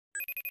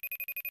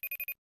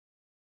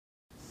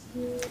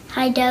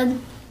Hi, Doug.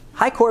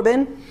 Hi,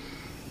 Corbin.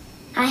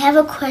 I have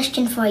a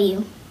question for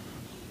you.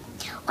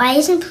 Why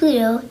isn't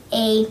Pluto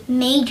a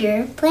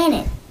major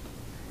planet?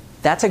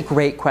 That's a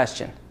great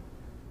question.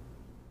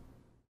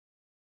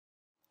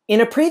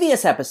 In a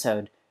previous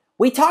episode,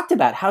 we talked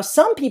about how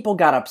some people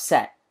got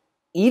upset,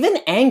 even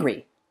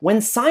angry,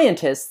 when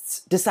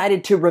scientists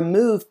decided to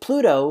remove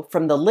Pluto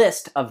from the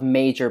list of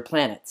major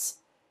planets.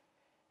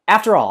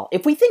 After all,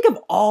 if we think of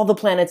all the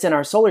planets in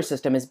our solar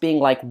system as being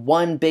like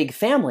one big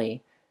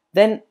family,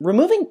 then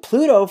removing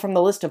Pluto from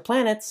the list of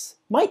planets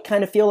might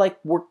kind of feel like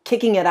we're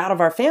kicking it out of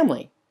our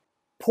family.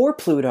 Poor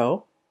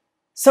Pluto.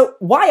 So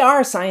why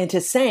are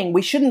scientists saying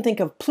we shouldn't think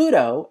of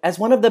Pluto as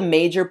one of the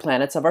major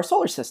planets of our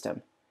solar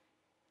system?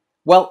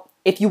 Well,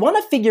 if you want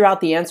to figure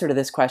out the answer to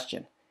this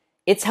question,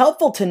 it's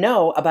helpful to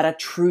know about a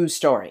true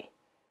story.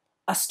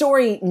 A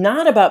story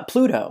not about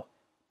Pluto,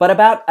 but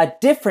about a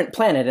different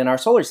planet in our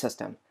solar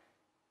system.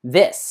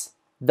 This,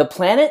 the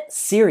planet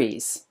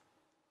Ceres.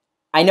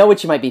 I know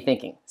what you might be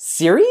thinking.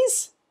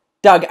 Ceres?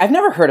 Doug, I've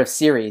never heard of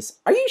Ceres.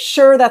 Are you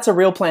sure that's a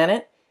real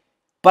planet?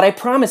 But I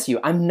promise you,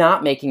 I'm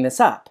not making this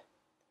up.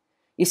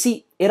 You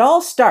see, it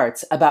all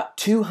starts about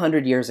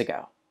 200 years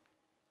ago.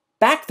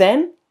 Back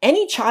then,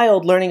 any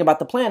child learning about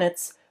the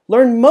planets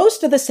learned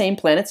most of the same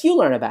planets you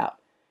learn about.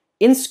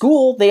 In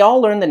school, they all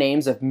learned the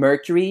names of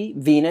Mercury,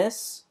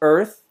 Venus,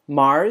 Earth,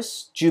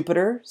 Mars,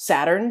 Jupiter,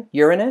 Saturn,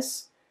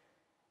 Uranus.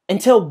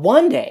 Until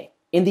one day,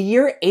 in the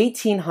year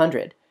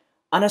 1800,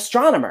 an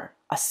astronomer,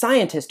 a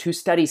scientist who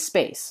studies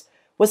space,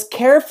 was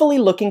carefully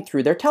looking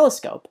through their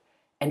telescope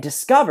and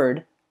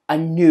discovered a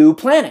new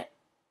planet.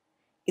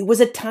 It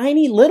was a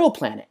tiny little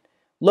planet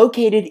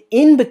located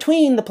in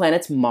between the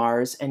planets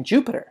Mars and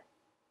Jupiter.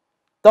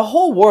 The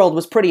whole world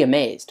was pretty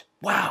amazed.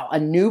 Wow, a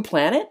new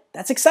planet?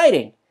 That's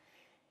exciting.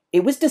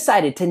 It was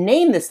decided to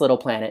name this little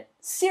planet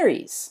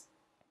Ceres.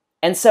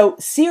 And so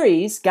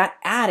Ceres got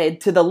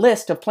added to the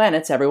list of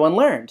planets everyone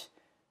learned.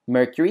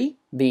 Mercury,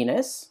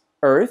 Venus,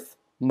 Earth,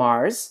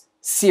 Mars,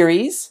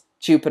 Ceres,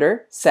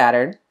 Jupiter,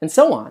 Saturn, and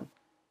so on.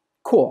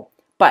 Cool.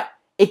 But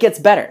it gets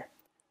better.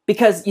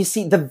 Because you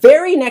see, the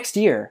very next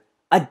year,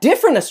 a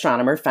different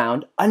astronomer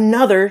found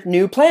another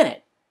new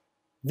planet.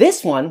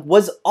 This one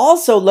was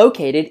also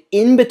located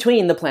in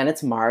between the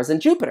planets Mars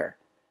and Jupiter.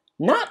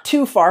 Not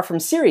too far from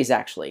Ceres,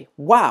 actually.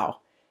 Wow.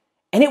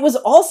 And it was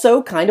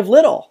also kind of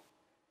little.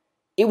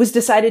 It was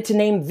decided to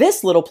name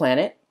this little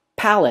planet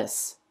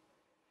Pallas.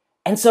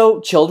 And so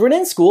children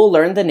in school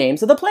learned the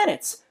names of the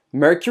planets: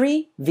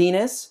 Mercury,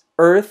 Venus,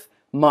 Earth,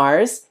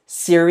 Mars,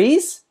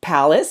 Ceres,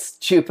 Pallas,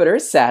 Jupiter,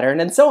 Saturn,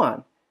 and so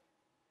on.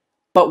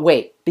 But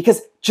wait,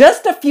 because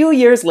just a few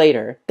years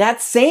later,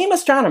 that same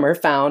astronomer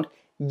found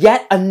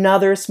yet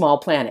another small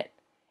planet.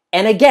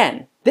 And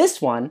again,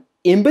 this one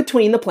in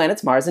between the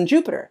planets Mars and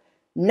Jupiter,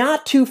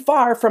 not too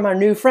far from our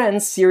new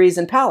friends Ceres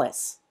and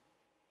Pallas.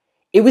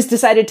 It was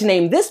decided to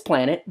name this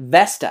planet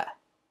Vesta.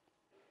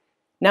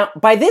 Now,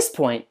 by this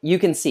point, you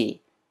can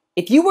see,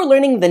 if you were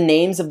learning the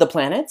names of the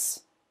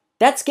planets,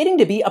 that's getting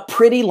to be a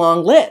pretty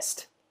long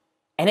list.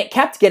 And it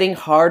kept getting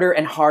harder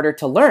and harder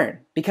to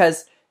learn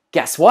because,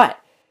 guess what?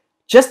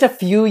 Just a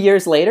few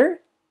years later,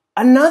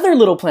 another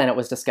little planet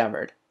was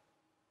discovered.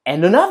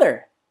 And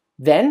another.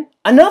 Then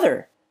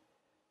another.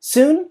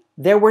 Soon,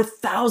 there were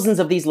thousands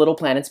of these little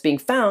planets being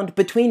found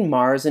between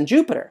Mars and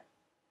Jupiter.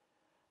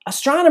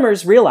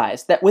 Astronomers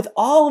realized that with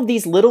all of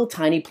these little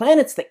tiny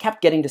planets that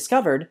kept getting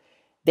discovered,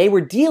 they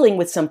were dealing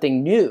with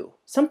something new,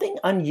 something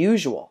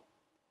unusual.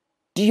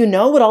 Do you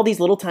know what all these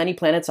little tiny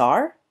planets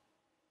are?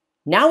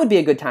 Now would be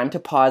a good time to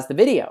pause the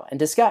video and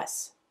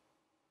discuss.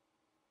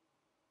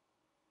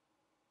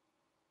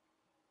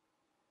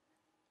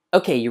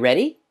 Okay, you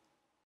ready?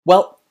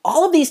 Well,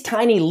 all of these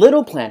tiny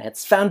little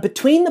planets found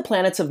between the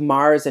planets of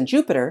Mars and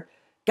Jupiter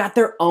got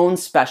their own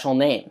special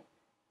name.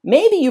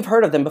 Maybe you've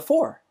heard of them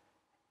before.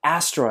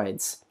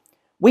 Asteroids.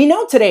 We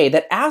know today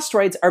that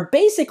asteroids are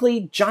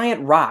basically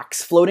giant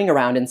rocks floating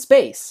around in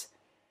space.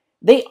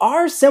 They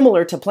are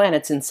similar to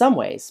planets in some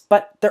ways,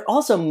 but they're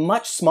also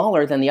much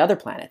smaller than the other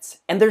planets,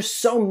 and there's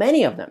so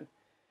many of them.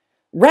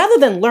 Rather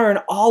than learn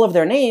all of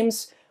their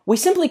names, we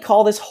simply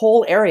call this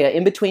whole area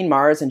in between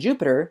Mars and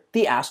Jupiter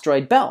the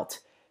asteroid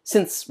belt,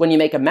 since when you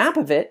make a map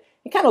of it,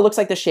 it kind of looks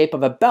like the shape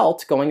of a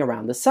belt going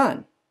around the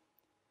sun.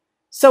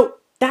 So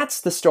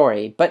that's the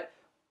story, but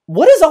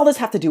what does all this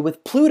have to do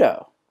with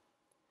Pluto?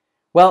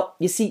 Well,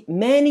 you see,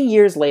 many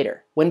years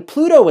later, when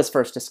Pluto was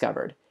first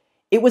discovered,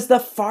 it was the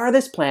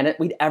farthest planet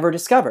we'd ever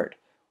discovered,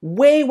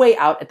 way, way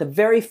out at the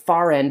very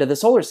far end of the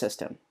solar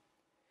system.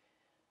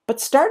 But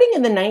starting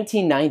in the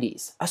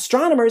 1990s,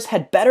 astronomers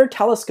had better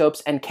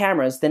telescopes and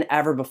cameras than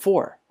ever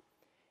before.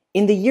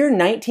 In the year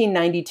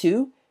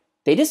 1992,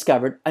 they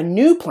discovered a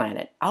new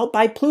planet out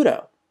by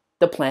Pluto,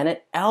 the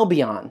planet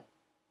Albion.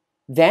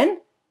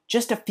 Then,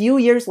 just a few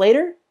years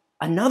later,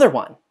 another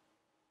one.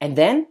 And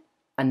then,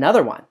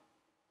 another one.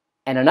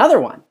 And another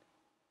one.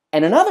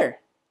 And another.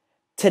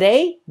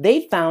 Today,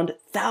 they've found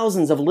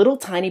thousands of little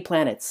tiny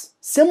planets,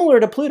 similar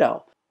to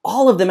Pluto,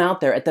 all of them out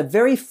there at the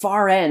very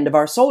far end of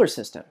our solar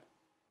system.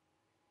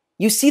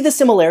 You see the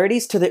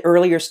similarities to the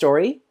earlier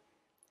story?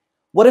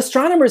 What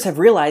astronomers have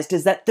realized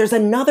is that there's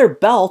another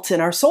belt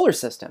in our solar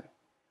system.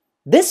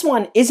 This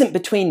one isn't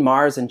between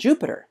Mars and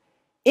Jupiter.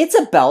 It's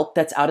a belt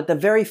that's out at the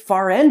very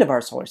far end of our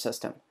solar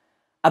system.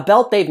 A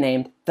belt they've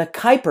named the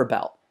Kuiper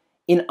Belt,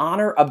 in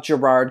honor of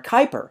Gerard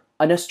Kuiper,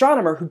 an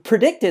astronomer who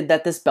predicted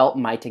that this belt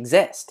might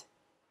exist.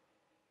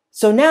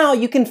 So now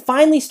you can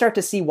finally start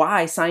to see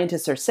why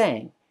scientists are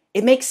saying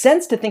it makes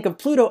sense to think of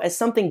Pluto as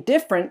something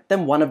different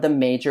than one of the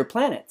major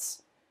planets.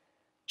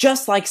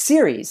 Just like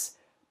Ceres,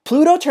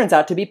 Pluto turns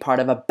out to be part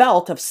of a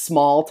belt of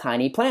small,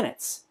 tiny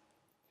planets.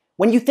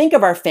 When you think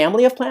of our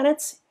family of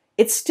planets,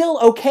 it's still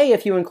okay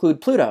if you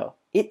include Pluto.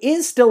 It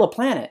is still a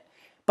planet,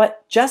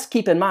 but just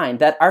keep in mind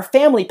that our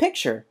family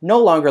picture no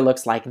longer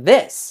looks like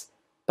this,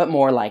 but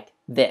more like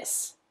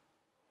this.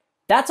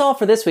 That's all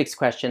for this week's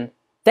question.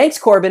 Thanks,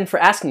 Corbin, for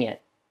asking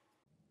it.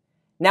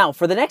 Now,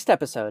 for the next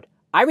episode,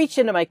 I reached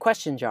into my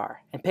question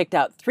jar and picked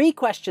out 3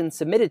 questions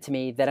submitted to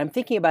me that I'm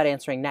thinking about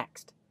answering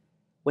next.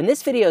 When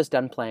this video is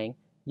done playing,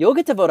 you'll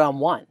get to vote on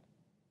one.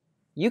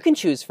 You can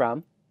choose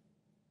from: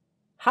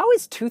 how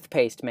is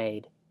toothpaste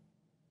made?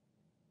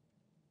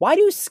 Why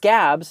do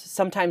scabs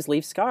sometimes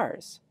leave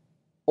scars?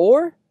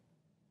 Or,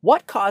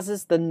 what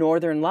causes the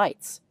northern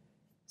lights?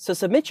 So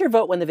submit your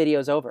vote when the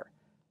video is over.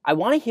 I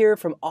want to hear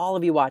from all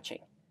of you watching.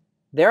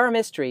 There are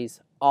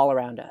mysteries all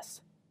around us.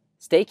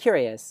 Stay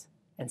curious,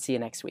 and see you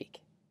next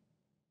week.